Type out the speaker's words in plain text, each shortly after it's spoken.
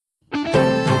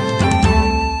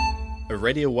a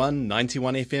Radio 1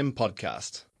 91 FM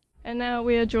podcast. And now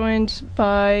we are joined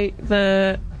by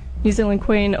the New Zealand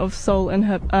Queen of Soul and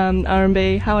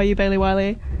R&B. How are you, Bailey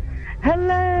Wiley?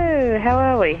 Hello, how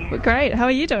are we? We're great. How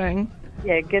are you doing?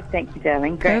 Yeah, good, thank you,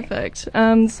 darling. Great. Perfect.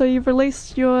 So you've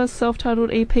released your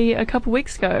self-titled EP a couple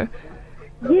weeks ago.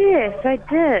 Yes, I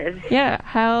did. Yeah.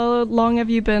 How long have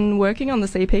you been working on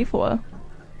this EP for?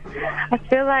 I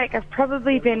feel like I've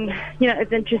probably been,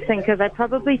 it's interesting because I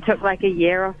probably took like a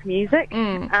year off music,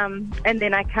 and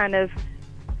then I kind of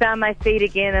found my feet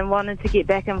again and wanted to get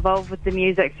back involved with the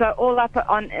music. So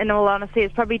in all honesty,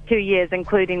 it's probably 2 years,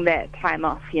 including that time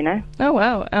off, Oh,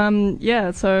 wow.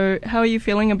 Yeah, so how are you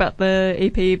feeling about the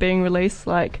EP being released,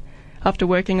 like, after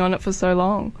working on it for so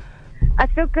long? I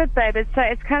feel good, babe.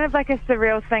 It's kind of like a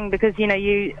surreal thing because,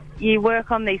 you work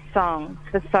on these songs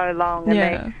for so long and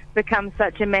they become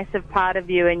such a massive part of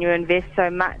you and you invest so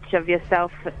much of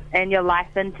yourself and your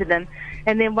life into them.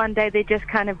 And then one day they're just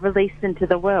kind of released into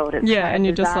the world. It's and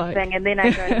you're just like... thing. And then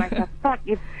I go to myself, fuck,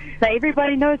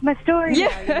 everybody knows my story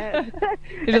now,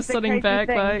 You're just sitting back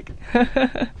thing. Like...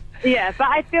 Yeah, but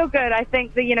I feel good. I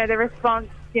think that, the response,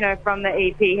 from the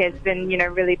EP has been,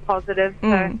 really positive.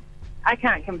 So I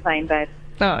can't complain, babe.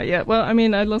 Oh, yeah. Well, I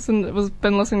mean, been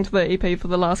listening to the EP for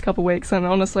the last couple of weeks, and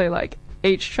honestly, like,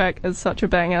 each track is such a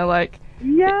banger, like...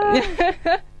 Yeah!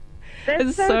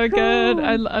 It's so cool. good.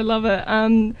 I love it.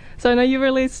 So I know you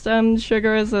released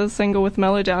Sugar as a single with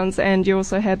Mellowdowns, and you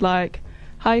also had, like,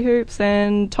 High Hoops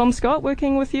and Tom Scott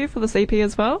working with you for this EP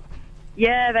as well?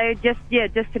 Yeah, they just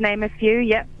to name a few,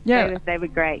 yep. Yeah. They were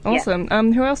great. Awesome. Yeah.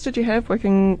 Who else did you have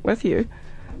working with you?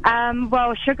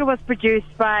 Well, Sugar was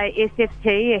produced by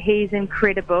SFT. He's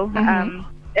incredible.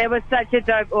 It was such a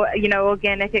dope,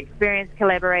 organic experience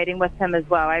collaborating with him as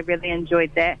well. I really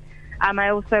enjoyed that. I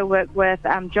also worked with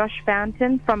Josh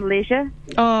Fountain from Leisure.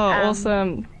 Oh,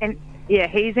 awesome. And yeah,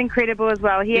 he's incredible as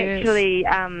well. He actually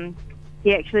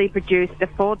produced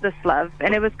Afford This Love,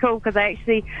 and it was cool because I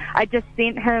just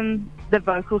sent him the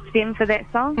vocal stem for that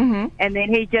song, and then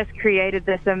he just created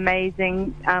this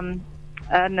amazing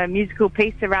musical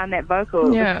piece around that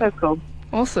vocal. It was so cool.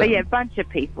 Awesome. But yeah, a bunch of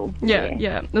people.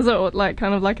 Yeah. Is it like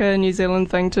kind of like a New Zealand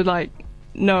thing to like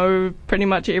know pretty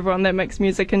much everyone that makes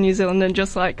music in New Zealand and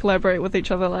just like collaborate with each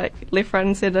other like left, right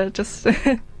and centre? Just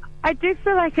I do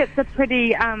feel like it's a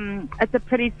pretty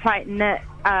tight knit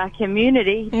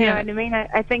community. You know what I mean?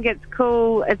 I think it's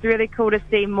cool. It's really cool to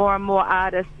see more and more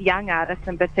artists, young artists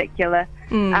in particular,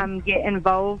 get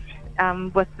involved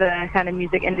with the kind of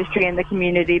music industry and the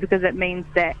community, because it means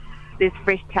that there's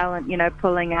fresh talent,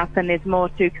 pulling up, and there's more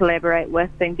to collaborate with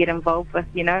and get involved with,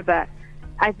 But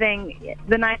I think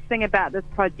the nice thing about this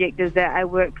project is that I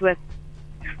worked with,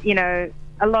 a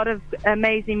lot of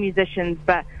amazing musicians,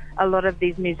 but a lot of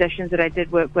these musicians that I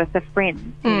did work with are friends,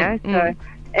 So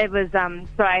it was,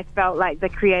 so I felt like the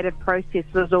creative process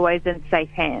was always in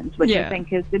safe hands, which I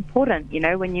think is important,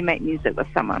 when you make music with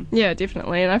someone. Yeah,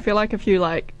 definitely. And I feel like if you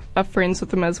like are friends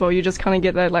with them as well, you just kind of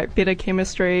get that like better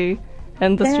chemistry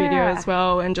in the studio as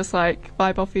well, and just like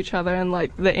vibe off each other, and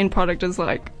like the end product is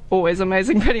like always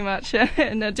amazing pretty much.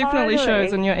 And it definitely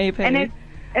shows in your EP. And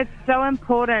it's so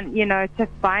important, to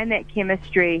find that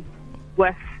chemistry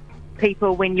with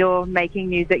people when you're making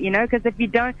music, because if you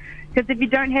don't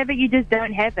have it, you just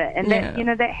don't have it, and that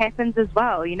that happens as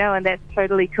well, and that's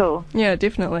totally cool. Yeah,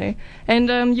 definitely.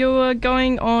 And you're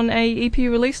going on a EP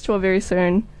release tour very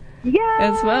soon. Yeah,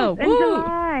 as well. In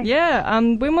July. Yeah.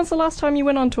 When was the last time you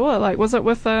went on tour? Like, was it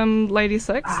with Lady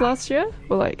Six last year?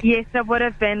 Or like? Yes, it would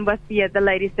have been with the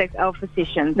Lady Six Alpha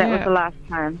sessions. That was the last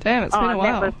time. Damn, it's been a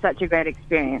while. That was such a great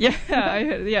experience.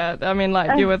 Yeah. I mean,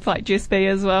 like you with like Jess B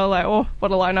as well. Like, oh, what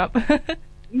a lineup.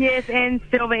 Yes, and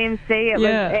Silver MC. It was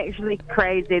actually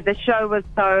crazy. The show was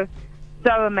so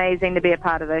amazing to be a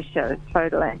part of those shows,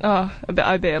 totally. Oh,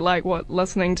 I bet, like,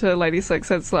 listening to Lady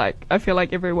Six, it's like, I feel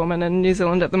like every woman in New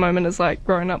Zealand at the moment is, like,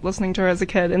 growing up listening to her as a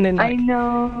kid, and then, like, I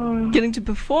know, getting to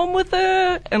perform with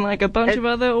her, and, like, a bunch of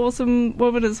other awesome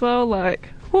women as well, like,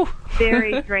 whew.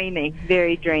 Very dreamy,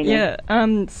 very dreamy. Yeah,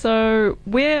 so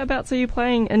whereabouts are you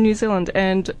playing in New Zealand,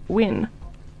 and when?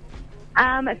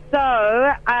 I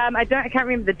can't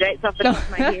remember the dates off the top of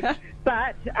my head,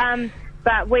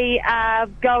 but we are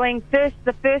going first.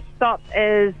 The first stop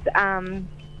is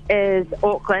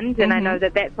Auckland, and I know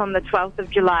that that's on the 12th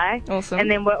of July. Awesome. And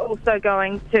then we're also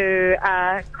going to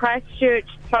Christchurch,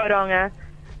 Tauranga,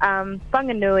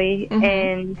 Whanganui,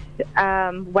 and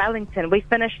Wellington. We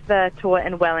finished the tour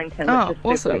in Wellington,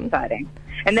 which is super exciting.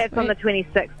 And that's on the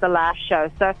 26th, the last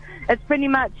show. So it's pretty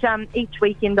much each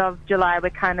weekend of July we're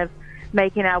kind of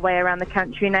making our way around the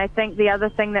country. And I think the other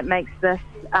thing that makes this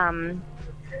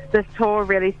this tour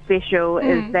really special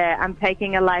is that I'm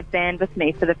taking a live band with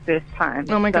me for the first time.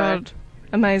 Oh my So God.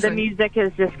 Amazing. the music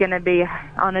is just going to be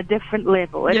on a different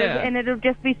level. And it'll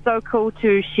just be so cool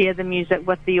to share the music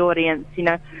with the audience, you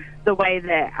know, the way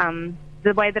that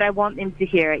I want them to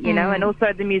hear it, you know. And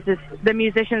also the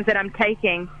musicians that I'm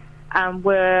taking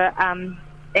were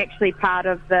actually part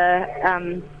of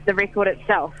the record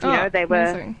itself. You know,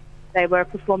 they were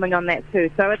performing on that too.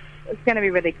 So it's going to be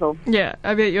really cool. Yeah,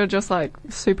 I bet you're just like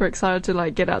super excited to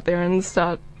like get out there and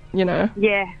start, you know.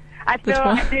 Yeah, I do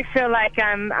feel like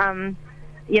I'm,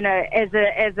 you know, as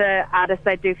a artist,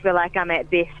 I do feel like I'm at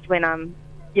best when I'm,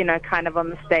 you know, kind of on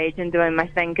the stage and doing my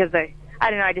thing, because I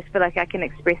don't know, I just feel like I can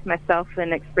express myself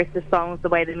and express the songs the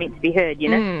way they're meant to be heard, you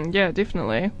know? Yeah,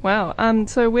 definitely. Wow.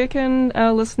 So where can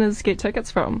our listeners get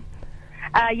tickets from?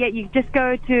 Yeah, you just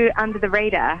go to Under the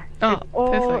Radar. It's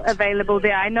all available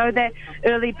there. I know that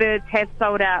early birds have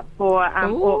sold out for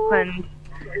Auckland,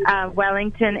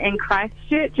 Wellington and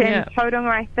Christchurch and Tauranga,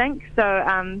 I think. So,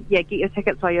 yeah, get your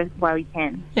tickets while you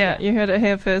can. Yeah, you heard it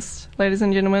here first, ladies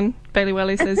and gentlemen. Bailey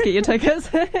Wally says get your tickets.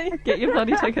 Get your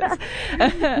bloody tickets.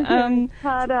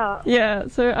 Hard up. Yeah,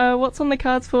 so what's on the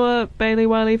cards for Bailey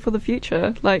Wally for the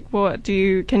future? Like, what do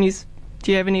you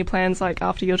have any plans, like,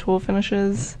 after your tour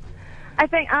finishes? I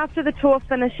think after the tour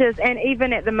finishes, and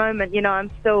even at the moment, you know,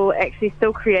 I'm still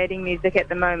creating music at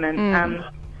the moment.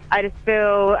 I just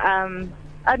feel, I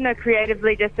don't know,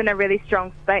 creatively just in a really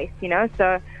strong space, you know,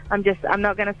 so I'm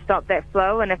not going to stop that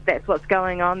flow, and if that's what's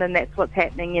going on, then that's what's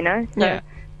happening, you know. So,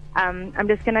 I'm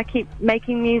just going to keep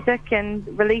making music and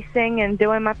releasing and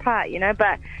doing my part, you know,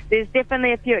 but there's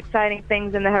definitely a few exciting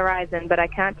things in the horizon, but I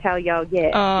can't tell y'all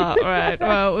yet. Oh, right.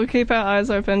 Well, we'll keep our eyes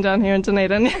open down here in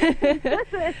Dunedin.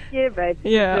 Yeah, babe.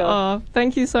 Yeah. Sure. Oh,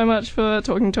 thank you so much for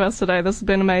talking to us today. This has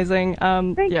been amazing.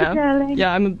 Thank you, darling.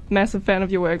 Yeah, I'm a massive fan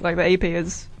of your work. Like, the EP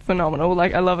is phenomenal.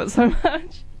 Like, I love it so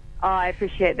much. Oh, I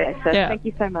appreciate that, sis. Yeah. Thank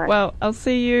you so much. Well, I'll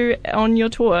see you on your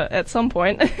tour at some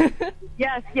point.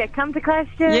 Yes, yeah, come to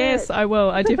Christchurch. Yes, I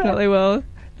will. I definitely will.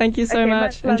 Thank you so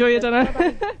much. Enjoy your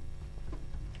dinner.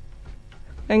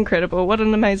 Incredible. What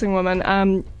an amazing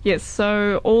woman. Yes,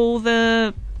 so all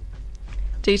the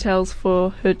details for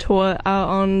her tour are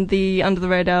on the Under the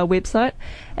Radar website,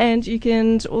 and you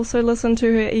can also listen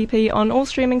to her EP on all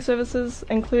streaming services,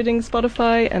 including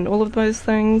Spotify and all of those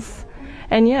things.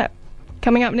 And yeah,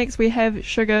 coming up next we have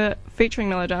Sugar featuring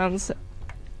Melodance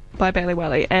by Bailey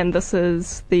Wally, and this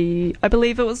is I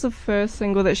believe it was the first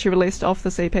single that she released off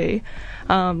this EP.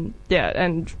 Yeah,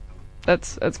 and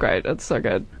it's great. It's so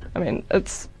good. I mean,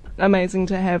 it's amazing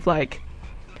to have like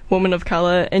women of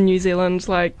colour in New Zealand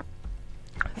like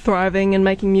thriving and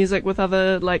making music with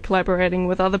collaborating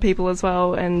with other people as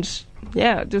well, and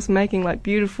yeah, just making like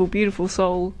beautiful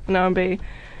soul and R&B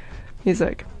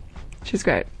music. She's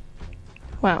great.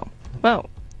 Wow. Well,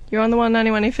 you're on the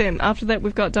 191 FM. After that,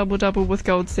 we've got Double Double with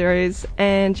Gold Series,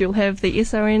 and you'll have the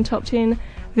SRN Top 10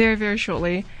 very, very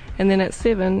shortly. And then at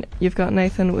 7, you've got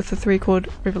Nathan with the 3-Chord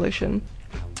Revolution.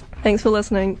 Thanks for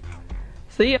listening.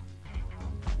 See ya.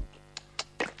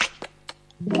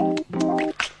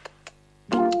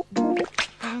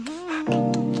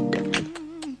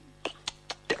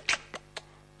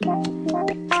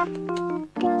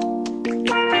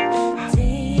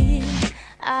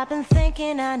 I've been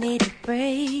thinking I need a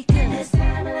break. This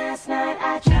time last night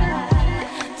I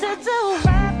tried to do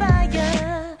right by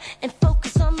you and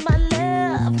focus on my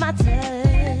love, my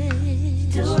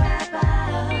touch. Do right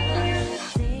by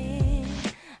you.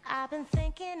 I've been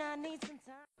thinking I need some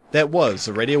time. That was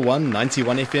a Radio 1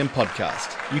 91 FM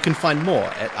podcast. You can find more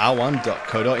at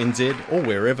r1.co.nz or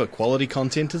wherever quality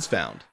content is found.